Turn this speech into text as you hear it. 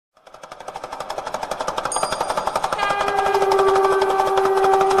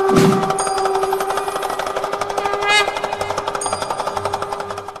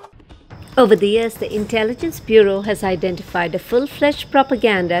Over the years, the Intelligence Bureau has identified a full-fledged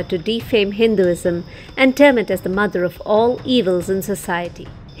propaganda to defame Hinduism and term it as the mother of all evils in society.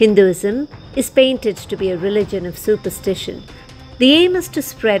 Hinduism is painted to be a religion of superstition. The aim is to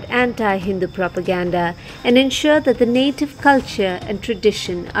spread anti-Hindu propaganda and ensure that the native culture and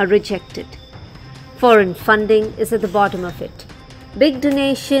tradition are rejected. Foreign funding is at the bottom of it. Big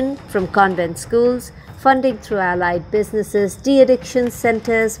donation from convent schools, funding through allied businesses, de-addiction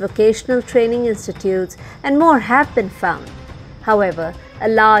centers, vocational training institutes, and more have been found. However, a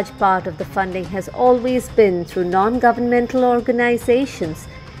large part of the funding has always been through non-governmental organizations.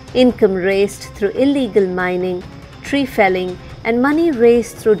 Income raised through illegal mining, tree felling, and money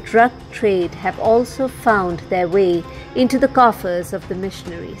raised through drug trade have also found their way into the coffers of the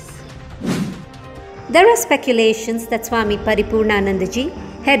missionaries. There are speculations that Swami Paripurnanandaji,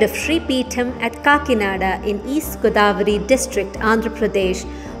 head of Sri Peetham at Kakinada in East Godavari district, Andhra Pradesh,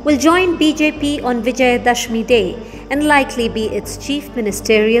 will join BJP on Vijayadashmi Day and likely be its chief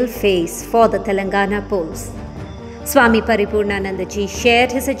ministerial face for the Telangana polls. Swami Paripurnanandaji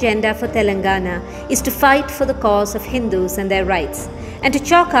shared his agenda for Telangana is to fight for the cause of Hindus and their rights and to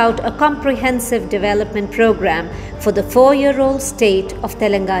chalk out a comprehensive development program for the 4-year-old state of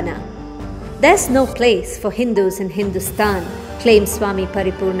Telangana. There's no place for Hindus in Hindustan, claims Swami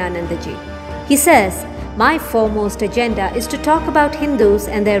Paripurnanandaji. He says, "My foremost agenda is to talk about Hindus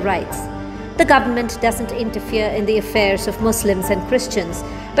and their rights. The government doesn't interfere in the affairs of Muslims and Christians,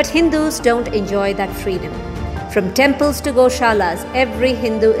 but Hindus don't enjoy that freedom. From temples to goshalas, every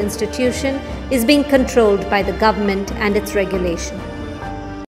Hindu institution is being controlled by the government and its regulation."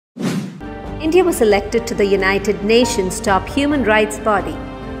 India was elected to the United Nations top human rights body,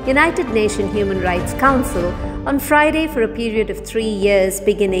 United Nations Human Rights Council, on Friday for a period of 3 years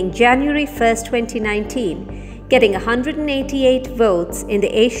beginning January 1, 2019, getting 188 votes in the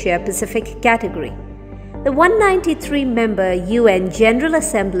Asia-Pacific category. The 193-member UN General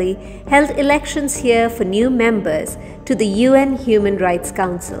Assembly held elections here for new members to the UN Human Rights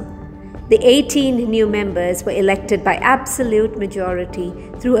Council. The 18 new members were elected by absolute majority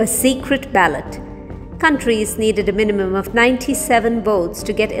through a secret ballot. Countries needed a minimum of 97 votes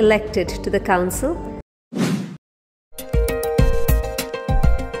to get elected to the council.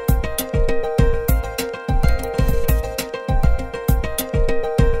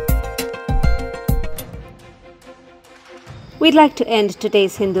 We'd like to end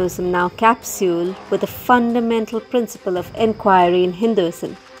today's Hinduism Now capsule with a fundamental principle of inquiry in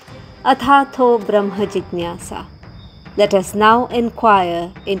Hinduism, Athatho Brahma Jignasa. Let us now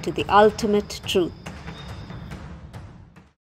inquire into the ultimate truth.